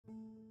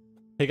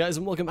Hey guys,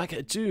 and welcome back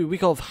to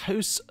week of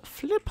House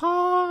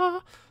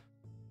Flipper.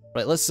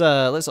 Right, let's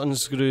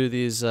unscrew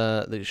these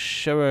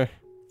shower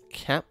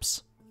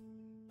caps.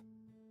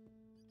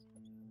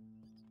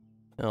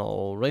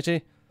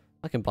 Alrighty,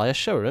 I can buy a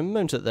shower and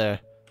mount it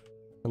there,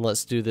 and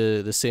let's do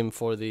the same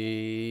for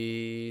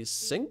the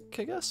sink,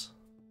 I guess.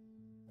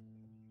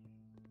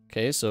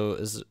 Okay, so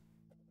is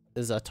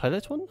that a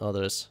toilet one? Oh,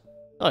 there is.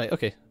 Alright,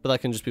 okay, but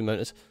that can just be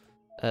mounted.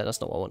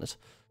 That's not what I wanted.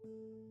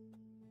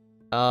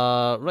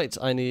 Right,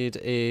 I need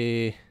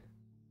a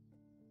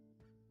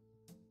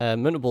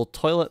mountable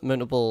toilet,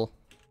 mountable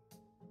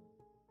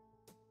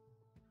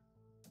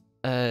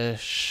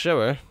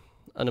shower,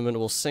 and a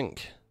mountable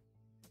sink.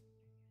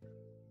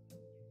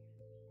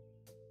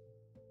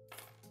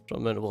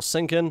 Drop a mountable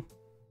sink in.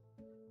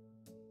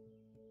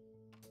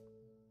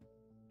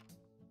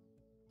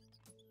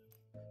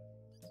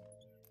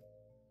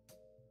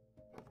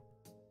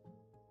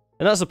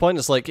 And that's the point,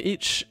 it's like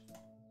each,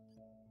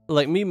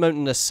 like me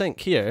mounting this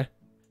sink here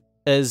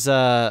is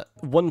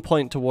 1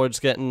 point towards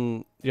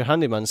getting your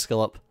handyman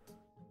skill up,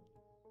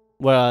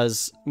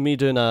 whereas me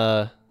doing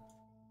a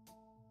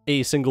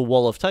single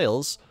wall of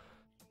tiles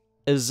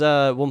is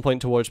 1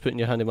 point towards putting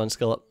your handyman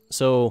skill up.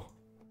 So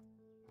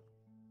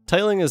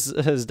tiling is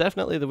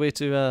definitely the way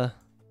to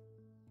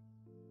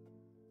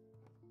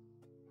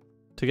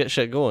get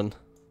shit going,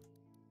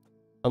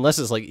 unless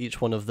it's like each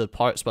one of the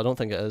parts, but I don't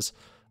think it is.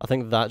 I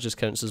think that just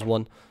counts as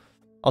one.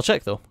 I'll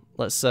check though.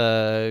 Let's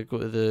go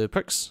to the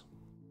perks.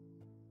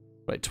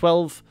 Right,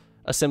 12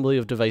 assembly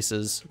of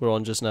devices we're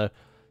on just now.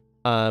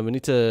 We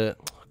need to...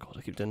 Oh god,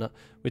 I keep doing that.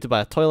 We need to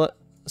buy a toilet.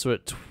 So we're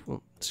at...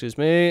 excuse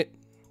me.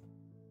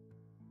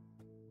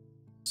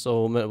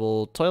 So,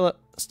 mountable toilet,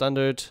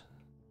 standard.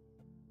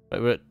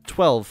 Right, we're at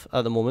 12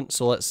 at the moment,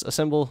 so let's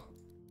assemble.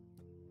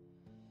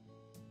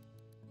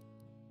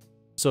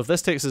 So if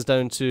this takes us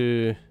down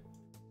to...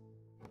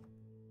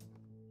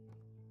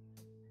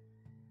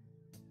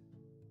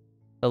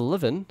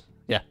 $11?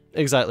 Yeah,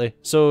 exactly.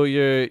 So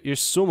you're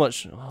so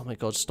much... Oh my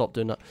god, stop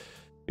doing that.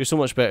 You're so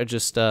much better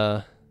just...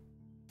 or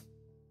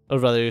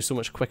rather, you're so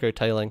much quicker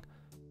tiling.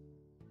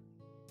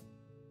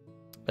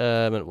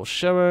 Mountable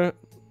shower.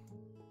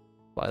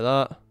 Buy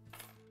that.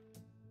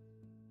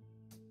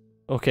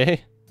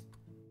 Okay.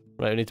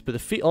 Right, we need to put the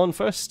feet on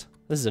first.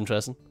 This is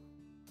interesting.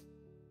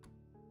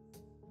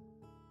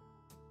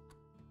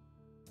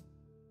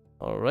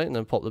 Alright, and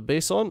then pop the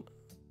base on.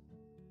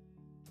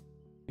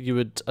 You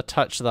would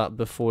attach that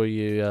before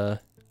you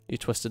you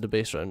twisted the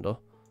base round, though.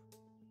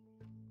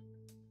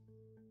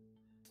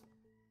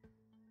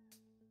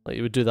 Like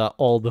you would do that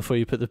all before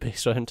you put the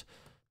base round.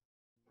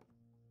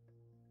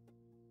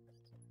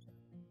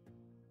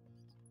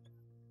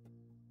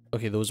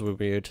 Okay, those were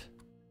weird.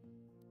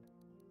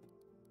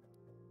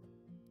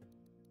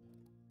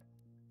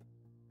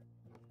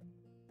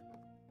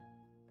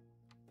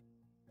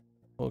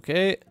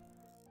 Okay.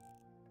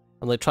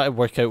 I'm like trying to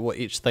work out what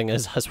each thing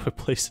is as we're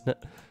placing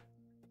it.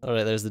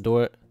 Alright, there's the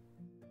door.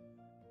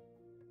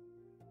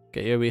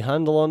 Get your wee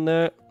handle on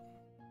there.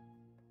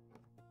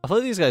 I feel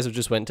like these guys have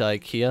just went to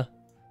IKEA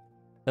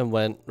and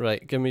went,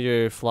 right, give me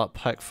your flat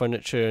pack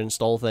furniture,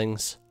 install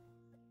things.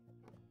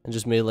 And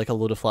just made like a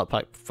load of flat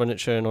pack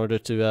furniture in order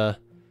to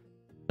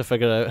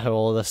figure out how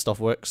all of this stuff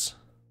works.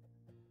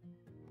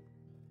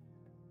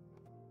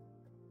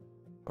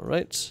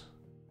 Alright.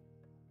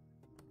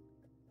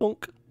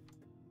 Bonk.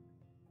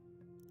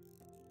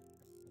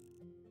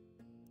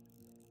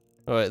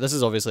 Alright, this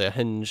is obviously a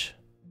hinge.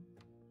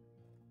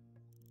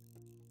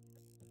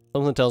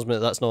 Something tells me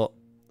that that's not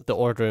the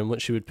order in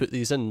which you would put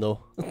these in,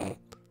 though.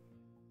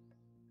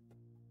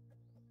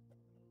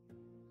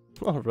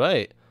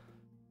 Alright.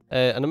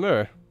 And a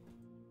mirror.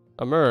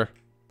 A mirror.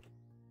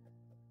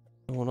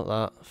 Oh, not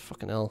that.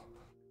 Fucking hell.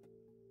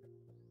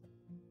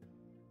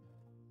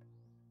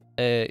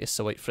 It's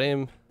a white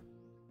frame.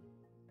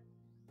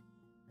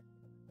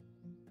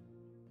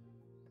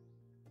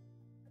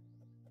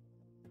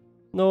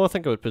 No, I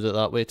think I would put it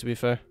that way, to be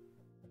fair.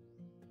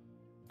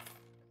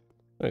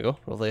 There we go,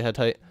 roughly head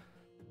height.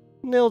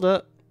 Nailed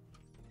it.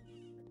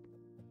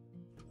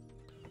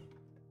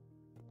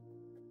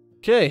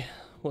 Okay,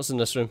 what's in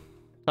this room?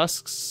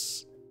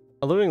 Tasks.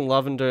 Alluring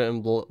lavender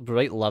and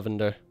bright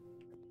lavender.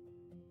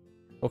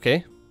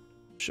 Okay,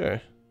 sure.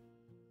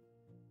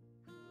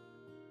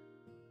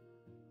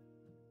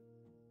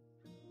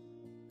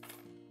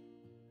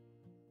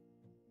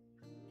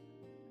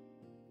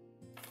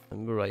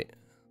 And bright.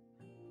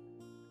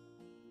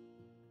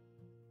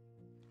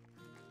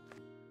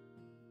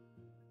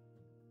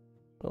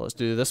 Well, let's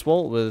do this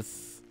wall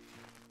with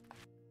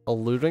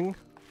alluring.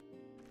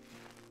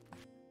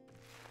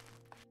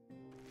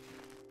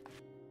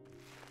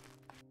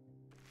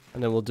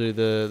 And then we'll do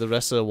the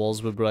rest of the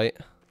walls with bright.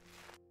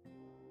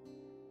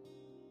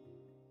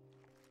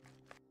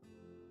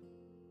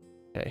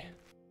 Okay.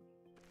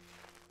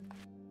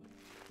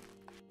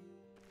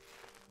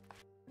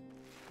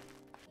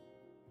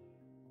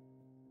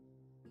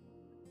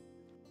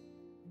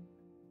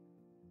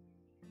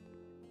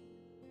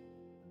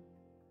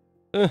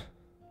 A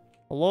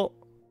lot.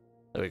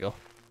 There we go.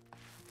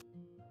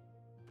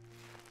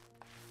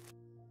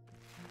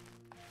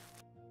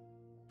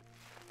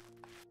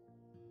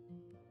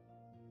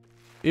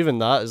 Even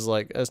that is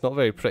like, it's not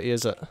very pretty,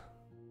 is it?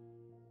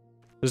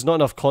 There's not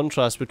enough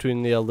contrast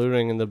between the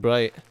alluring and the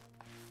bright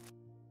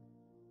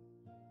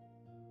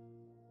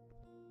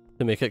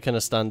to make it kind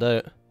of stand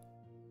out.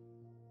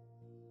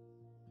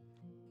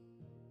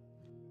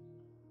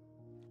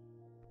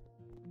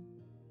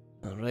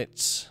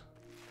 Alright.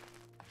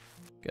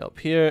 Get up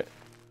here.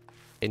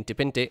 Painty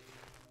painty.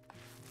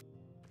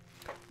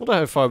 Wonder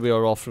how far we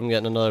are off from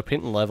getting another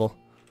painting level.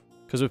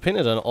 Because we've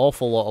painted an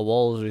awful lot of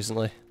walls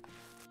recently.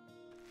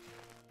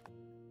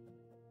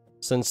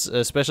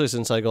 Especially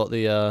since I got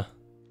the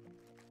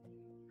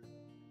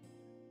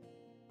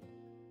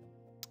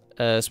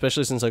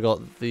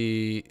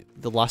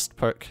last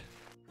perk.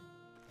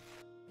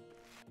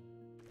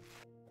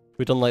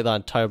 We done like that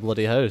entire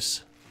bloody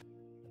house.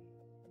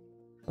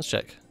 Let's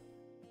check.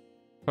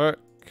 Perk.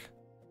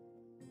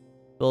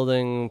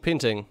 Building,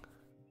 painting.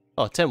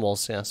 Oh, 10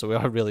 walls, yeah, so we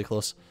are really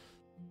close.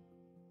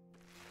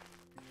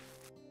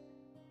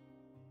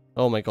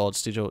 Oh my god,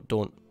 Stejo,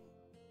 don't.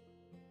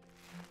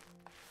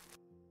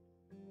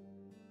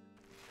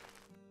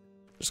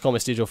 Just call me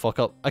Stejo, fuck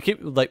up. I keep,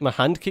 like, my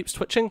hand keeps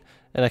twitching,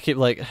 and I keep,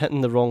 like,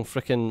 hitting the wrong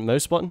freaking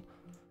mouse button.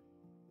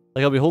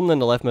 Like, I'll be holding in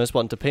the left mouse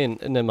button to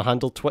paint, and then my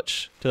hand will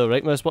twitch to the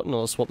right mouse button, and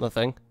I'll swap my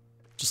thing.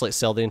 Just, like,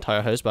 sell the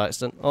entire house by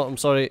accident. Oh, I'm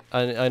sorry,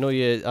 I know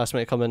you asked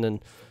me to come in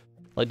and,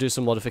 like, do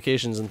some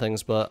modifications and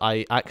things, but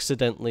I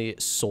accidentally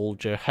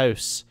sold your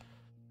house.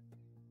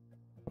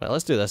 Right,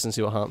 let's do this and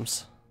see what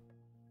happens.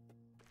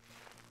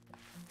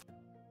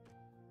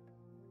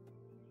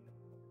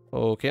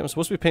 Okay, I'm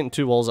supposed to be painting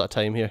 2 walls at a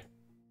time here.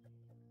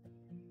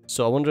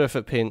 So I wonder if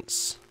it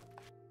paints...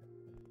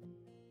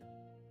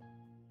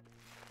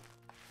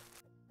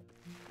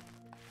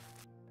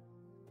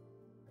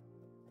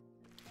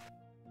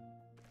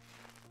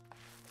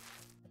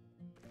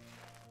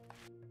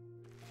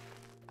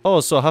 Oh,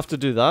 so I have to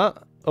do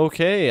that?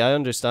 Okay, I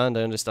understand.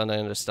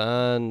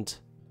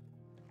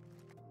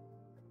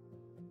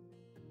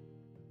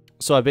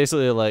 So I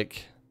basically,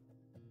 like...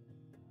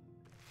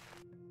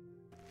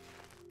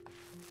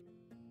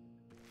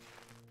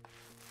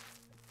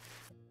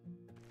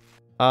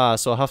 Ah,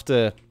 so I have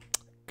to...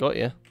 Got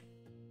you.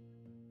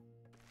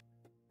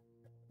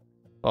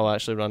 Oh, I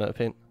actually ran out of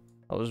paint.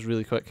 That was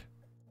really quick.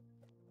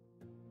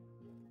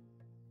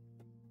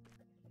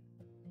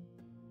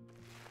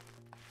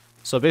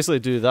 So I basically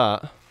do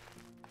that.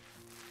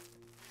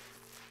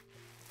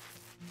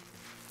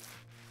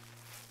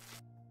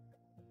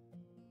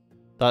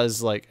 That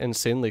is, like,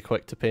 insanely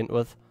quick to paint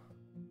with.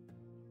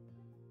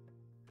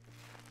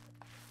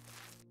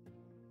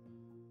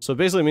 So it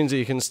basically means that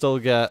you can still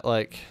get,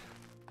 like...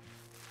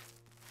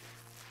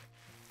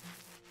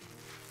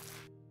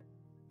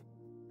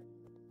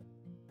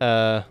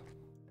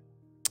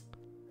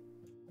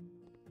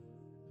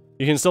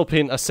 You can still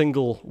paint a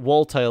single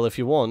wall tile if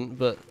you want,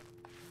 but...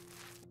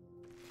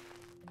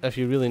 If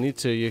you really need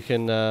to, you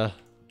can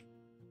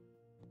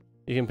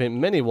paint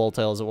many wall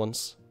tiles at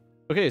once.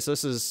 Okay, so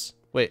this is...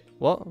 Wait,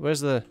 what? Where's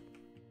the...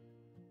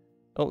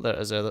 Oh, there it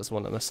is there. That's the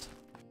one I missed.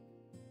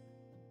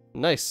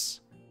 Nice.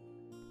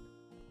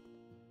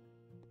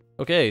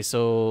 Okay,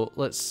 so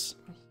let's...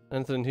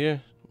 Anything in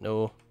here?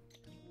 No.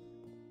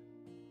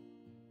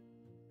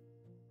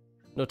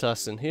 No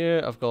tasks in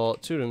here. I've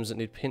got 2 rooms that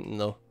need painting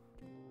though.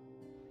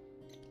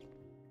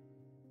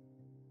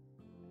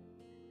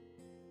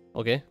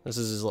 Okay, this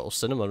is his little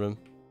cinema room.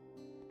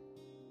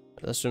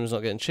 This room's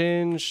not getting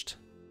changed.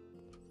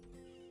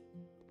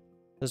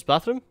 This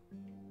bathroom?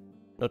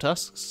 No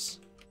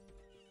tasks.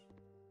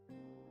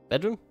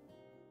 Bedroom?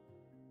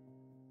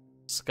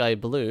 Sky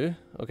blue,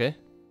 okay.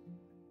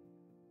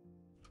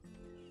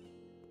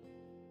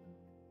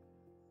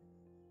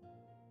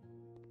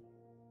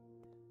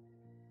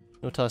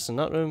 No tasks in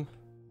that room.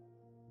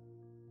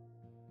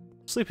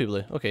 Sleepy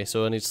blue, okay,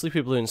 so I need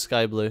sleepy blue and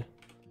sky blue.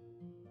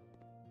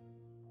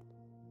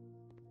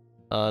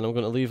 And I'm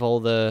going to leave all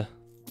the...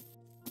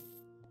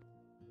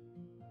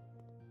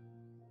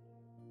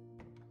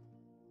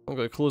 I'm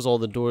going to close all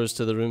the doors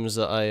to the rooms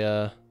that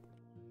I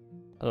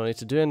don't need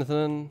to do anything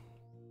in.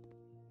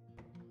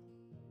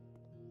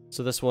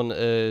 So this one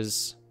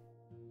is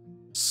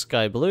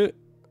sky blue.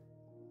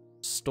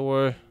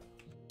 Store.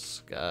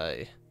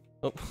 Sky.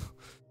 Oh,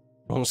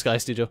 wrong sky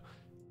studio.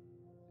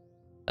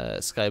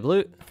 Sky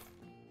blue.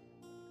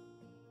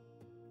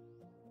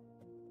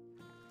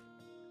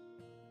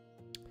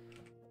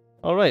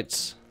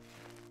 Alright.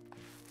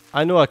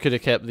 I know I could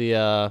have kept the,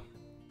 I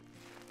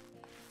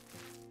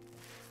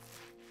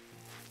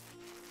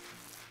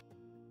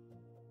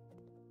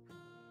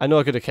know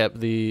I could have kept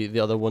the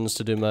other ones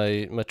to do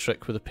my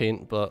trick with the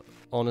paint, but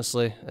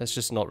honestly, it's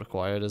just not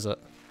required, is it?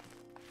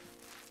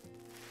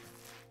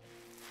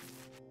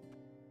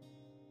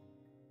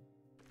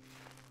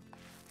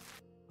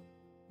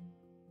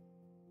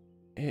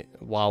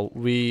 Wow,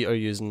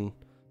 we're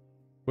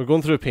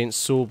going through paint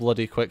so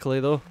bloody quickly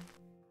though.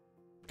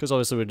 Because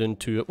obviously we're doing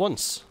 2 at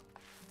once.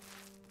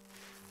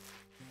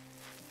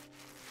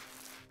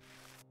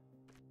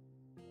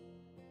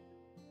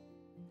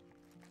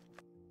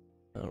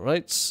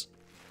 Alright.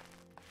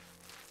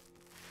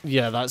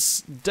 Yeah,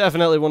 that's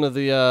definitely one of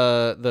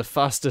the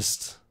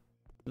fastest,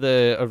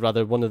 or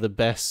rather one of the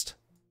best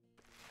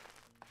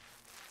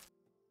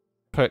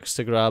perks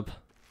to grab.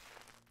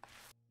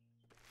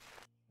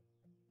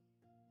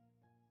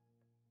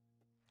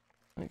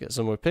 I get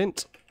some more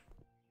paint.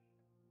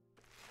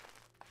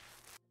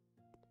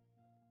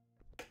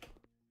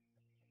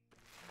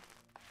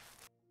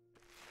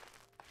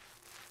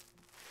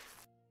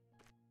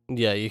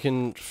 Yeah, you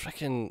can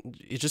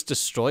you just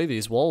destroy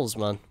these walls,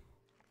 man.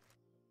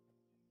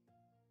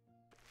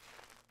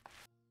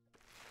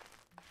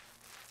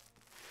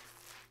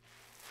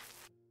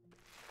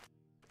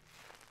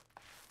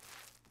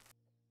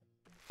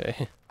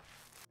 Okay.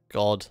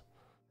 God.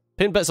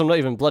 Paint bits I'm not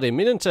even bloody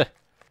meaning to.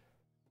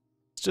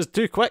 It's just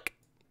too quick.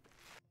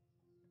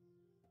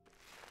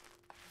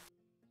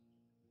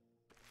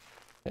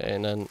 Okay,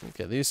 and then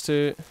get these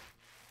two.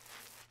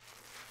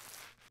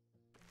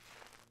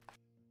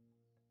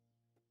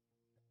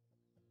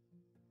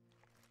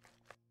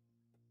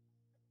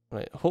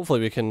 Right,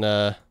 hopefully we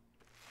can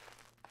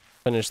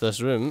finish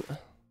this room.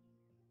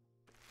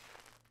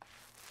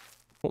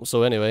 Hope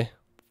so anyway.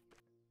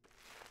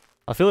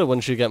 I feel like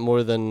once you get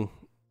more than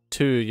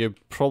 2, you're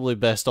probably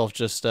best off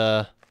just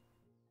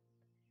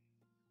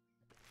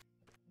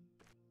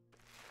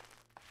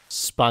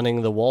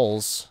spanning the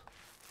walls.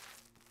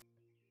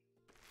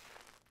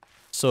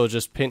 So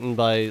just painting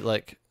by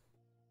like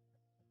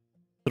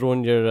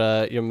throwing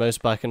your mouse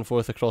back and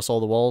forth across all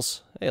the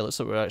walls. Hey, it looks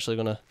like we're actually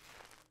gonna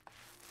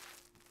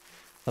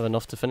have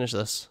enough to finish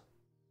this.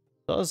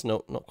 Does?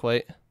 Nope, not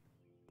quite.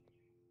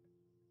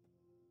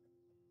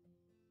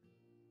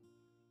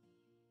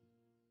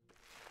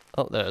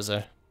 Oh, there it is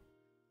there.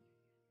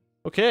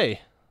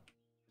 Okay.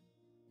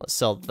 Let's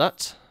sell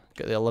that.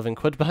 Get the 11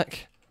 quid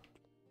back.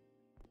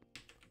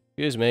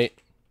 Excuse me.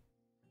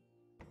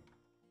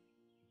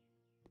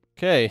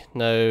 Okay,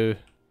 now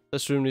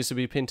this room needs to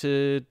be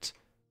painted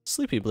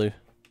sleepy blue.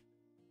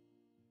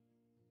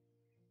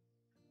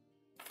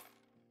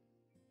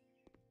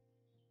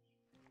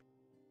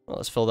 Well,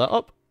 let's fill that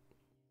up.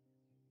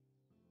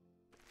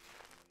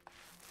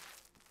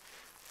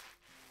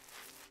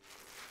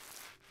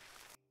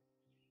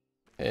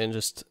 And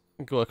just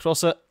go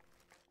across it.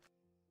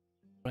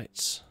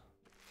 Right.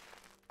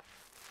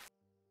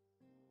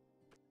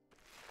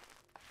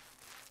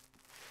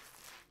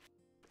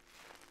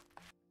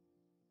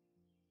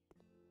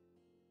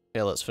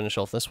 Okay, let's finish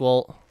off this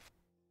wall.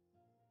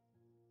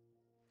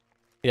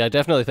 Yeah, I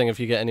definitely think if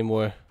you get any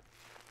more...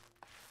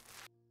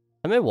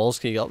 How many walls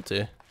can you get up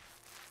to?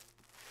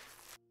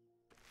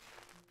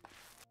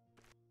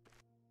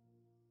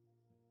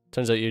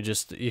 Turns out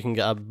you can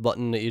get a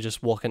button that you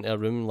just walk into a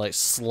room and like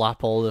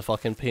slap all the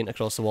fucking paint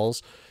across the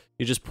walls.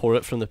 You just pour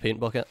it from the paint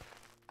bucket.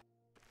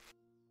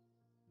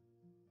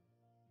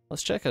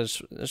 Let's check, I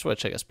just want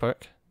to check this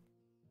perk.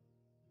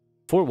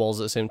 4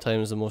 walls at the same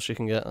time is the most you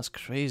can get, that's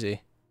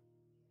crazy.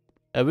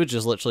 It would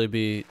just literally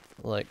be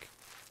like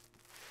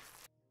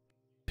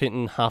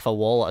painting half a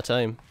wall at a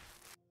time.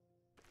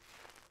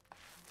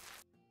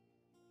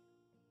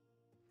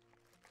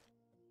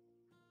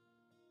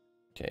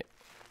 Okay.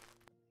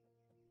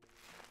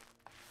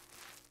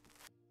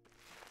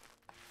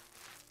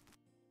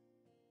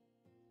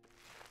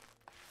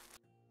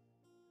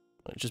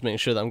 Just making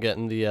sure that I'm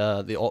getting the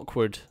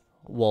awkward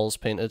walls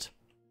painted.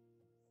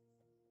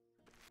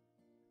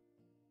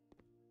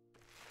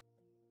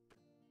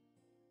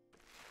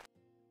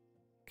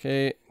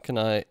 Okay, can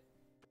I...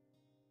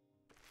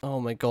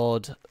 Oh my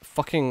god,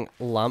 fucking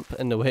lamp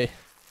in the way.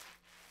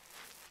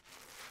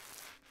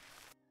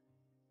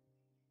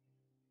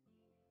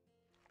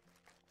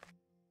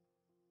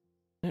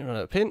 Run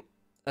out of paint.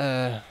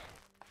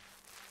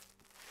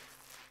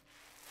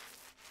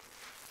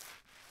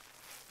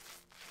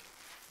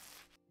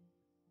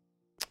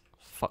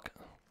 Fuck.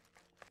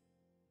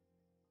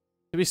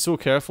 To be so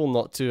careful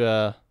not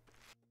to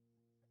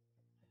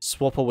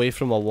swap away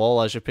from a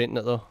wall as you're painting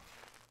it though.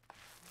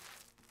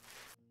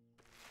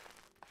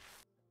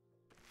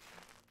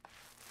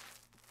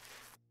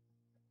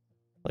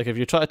 Like if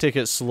you try to take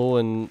it slow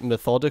and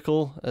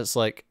methodical, it's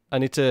like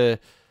I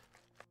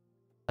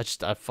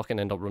fucking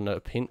end up running out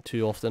of paint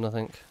too often, I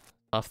think.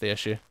 Half the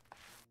issue.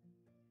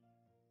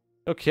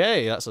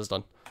 Okay, that's us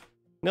done.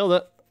 Nailed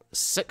it.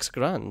 6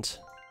 grand.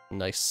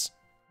 Nice.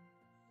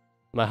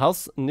 My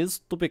house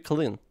needs to be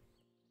clean.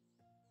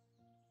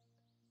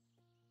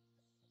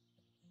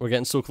 We're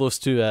getting so close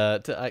to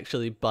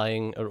actually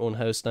buying our own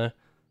house now.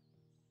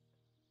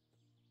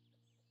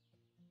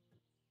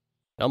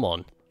 Come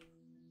on.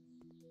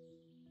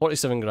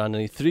 47 grand, I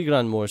need 3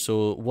 grand more,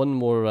 so one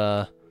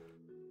more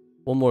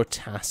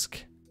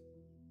task.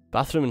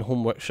 Bathroom and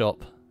home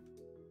workshop.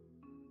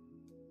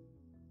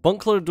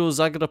 Bunkler do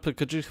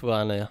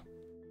Zagrapakajuhwania.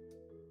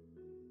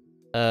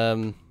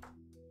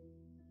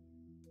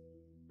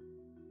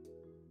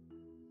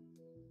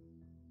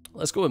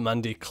 Let's go with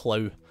Mandy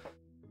Clow.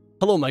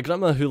 Hello, my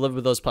grandma who lived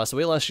with us passed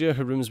away last year.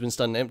 Her room's been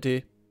standing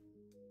empty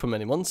for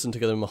many months, and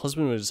together with my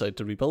husband we decided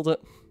to rebuild it.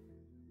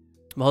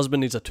 My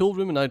husband needs a tool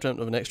room and I dreamt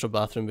of an extra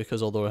bathroom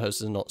because although our house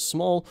is not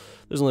small,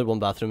 there's only one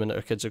bathroom in it,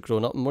 our kids are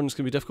grown up and mornings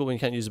can be difficult when you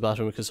can't use the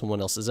bathroom because someone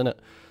else is in it.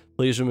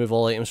 Please remove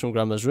all items from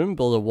Grandma's room,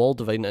 build a wall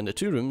dividing it into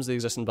 2 rooms. The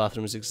existing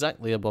bathroom is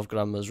exactly above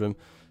Grandma's room,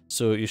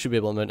 so you should be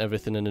able to mount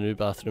everything in a new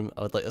bathroom.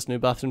 I would like this new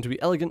bathroom to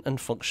be elegant and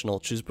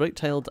functional. Choose bright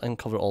tiled and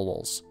cover all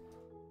walls.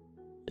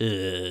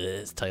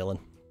 It's tiling.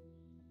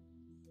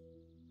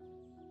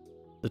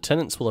 The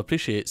tenants will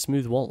appreciate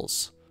smooth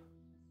walls.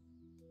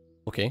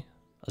 Okay,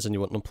 as in you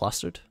want them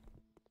plastered?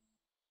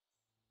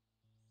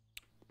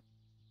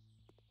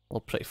 All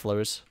pretty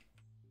flowers.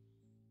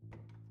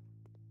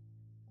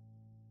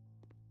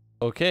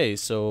 Okay,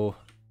 so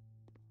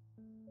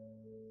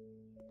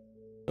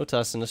no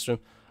tasks in this room.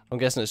 I'm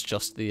guessing it's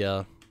just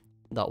the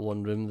that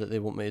one room that they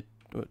want me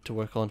to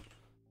work on.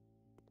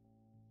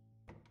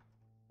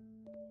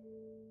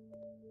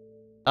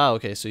 Ah,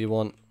 okay, so you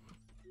want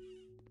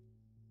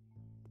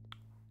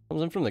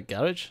comes in from the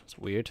garage? It's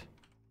weird.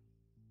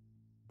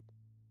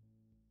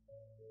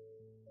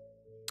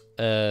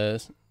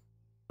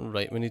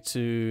 Right, we need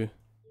to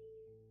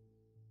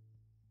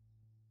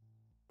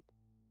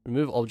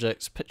remove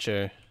objects,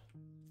 picture.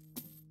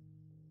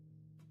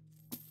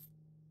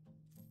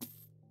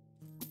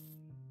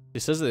 He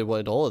says that they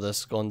wanted all of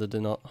this gone, did they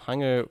not?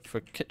 Hanger for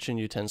kitchen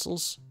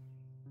utensils.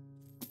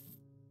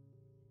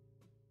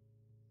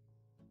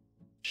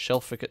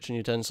 Shelf for kitchen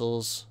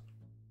utensils.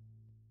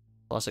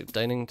 Classic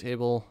dining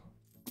table.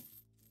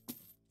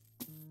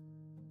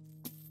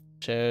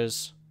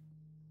 Chairs.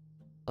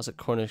 Classic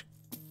corner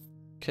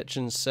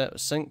kitchen set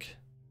with sink.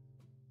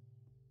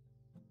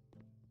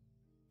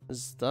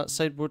 Is that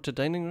sideboard to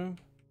dining room?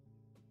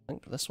 I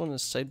think this one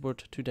is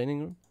sideboard to dining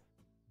room.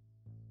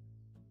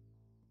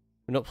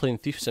 We're not playing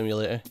Thief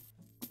Simulator.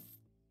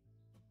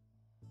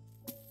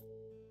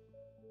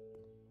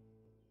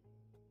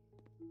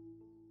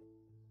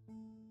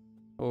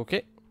 Okay.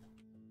 I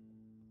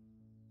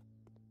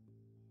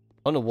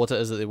don't know what it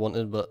is that they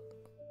wanted, but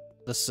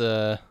this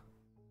yeah,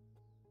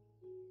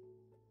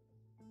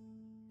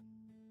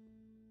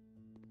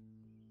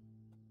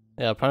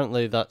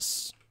 apparently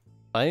that's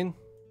fine.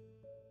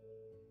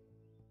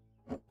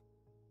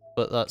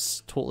 But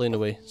that's totally in the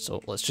way,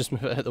 so let's just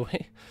move it out of the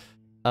way.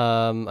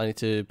 I need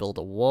to build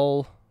a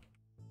wall.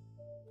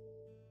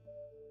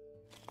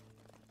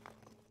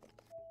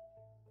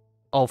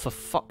 Oh, for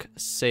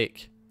fuck's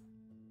sake.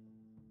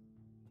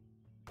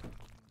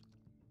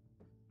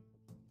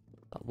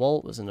 That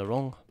wall was in the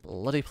wrong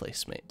bloody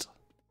place, mate.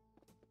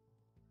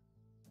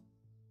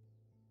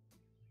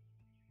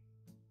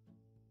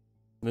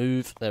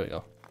 Move. There we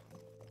go.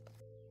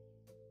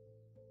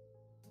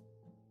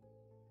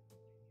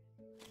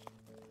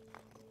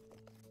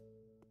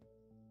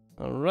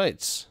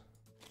 Alright.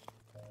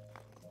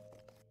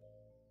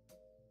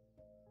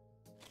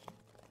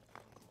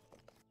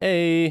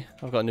 Hey,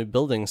 I've got a new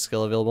building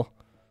skill available.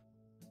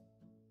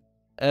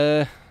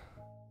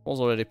 Walls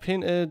already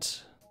painted.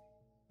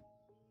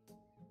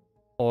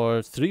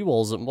 Or 3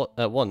 walls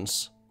at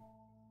once.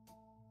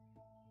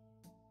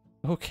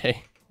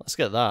 Okay, let's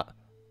get that.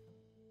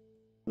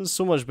 This is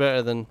so much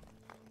better than...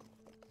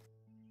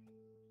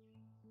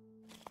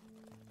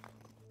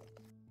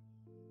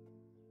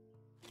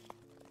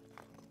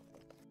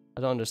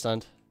 I don't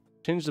understand.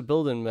 Change the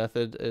building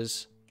method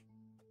is...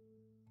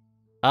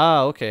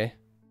 Ah, okay.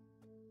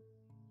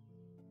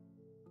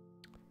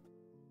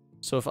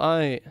 So if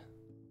I...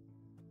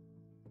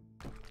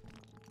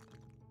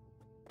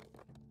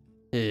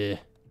 Yeah.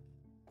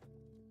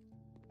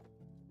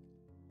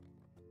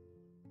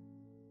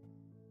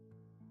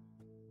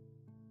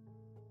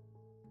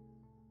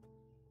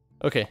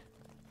 Okay.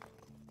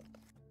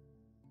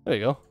 There you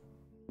go.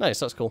 Nice,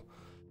 that's cool.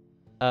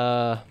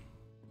 Mount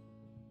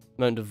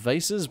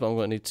devices, but I'm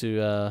going to need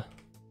to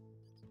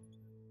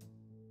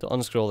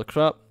unscrew all the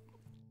crap.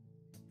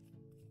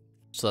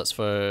 So that's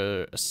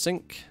for a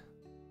sink.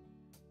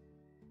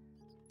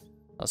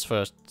 That's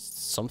for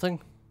something.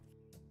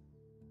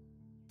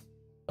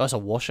 Oh, it's a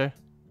washer.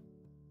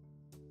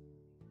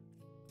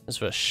 That's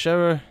for a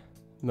shower.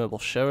 Mobile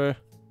shower.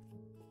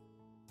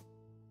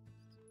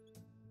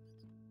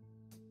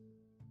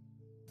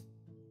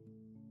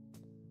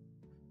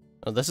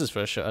 Oh, this is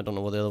for a shower. I don't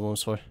know what the other one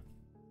was for.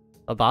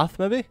 A bath,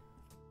 maybe?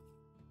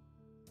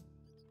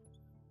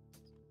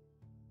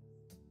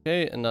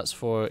 Okay, and that's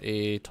for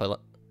a toilet.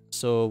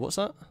 So, what's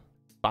that?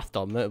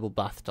 Bathtub, mountable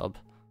bathtub.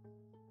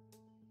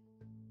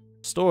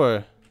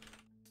 Store.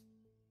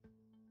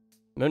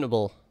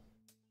 Mountable.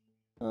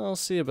 I'll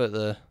see about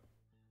the...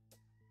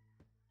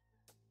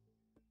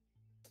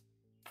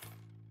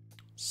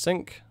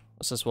 Sink.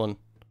 What's this one?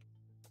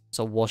 It's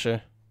a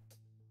washer.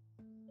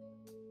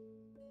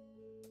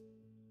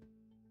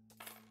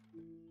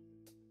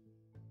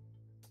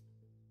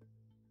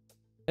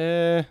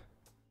 Let's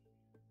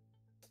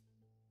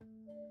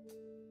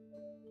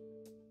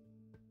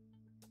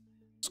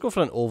go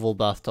for an oval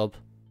bathtub.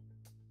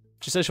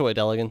 She says she wanted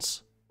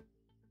elegance.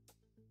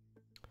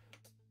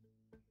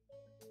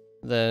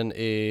 Then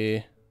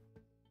a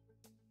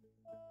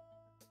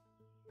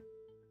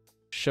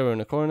shower in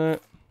the corner.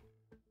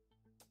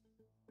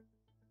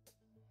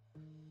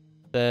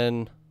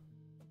 Then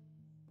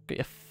get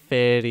your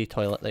fairy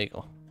toilet. There you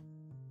go.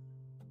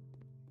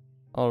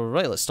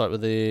 Alright, let's start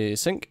with the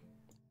sink.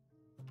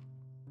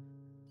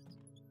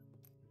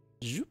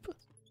 Zoop.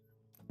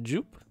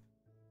 Zoop.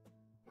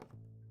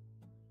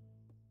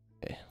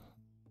 Okay.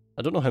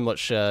 I don't know how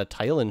much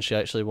tiling she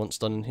actually wants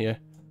done in here.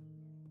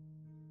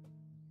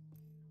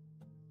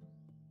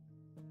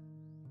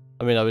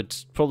 I mean, I would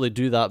probably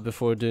do that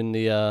before doing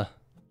the,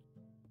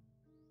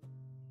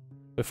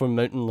 before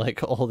mounting,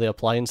 like, all the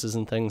appliances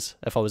and things,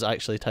 if I was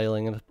actually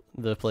tiling in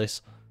the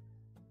place.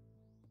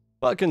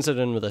 But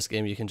considering with this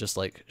game you can just,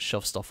 like,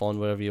 shove stuff on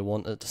wherever you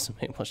want, it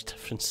doesn't make much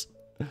difference.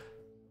 There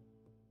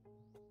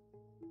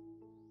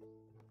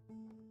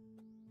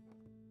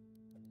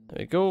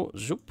we go,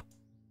 zoop.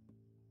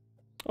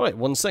 Alright,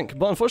 one sink.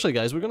 But unfortunately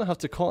guys, we're going to have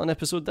to call an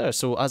episode there,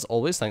 so as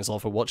always, thanks a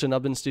lot for watching.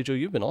 I've been Studio,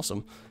 you've been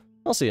awesome.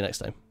 I'll see you next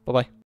time. Bye bye.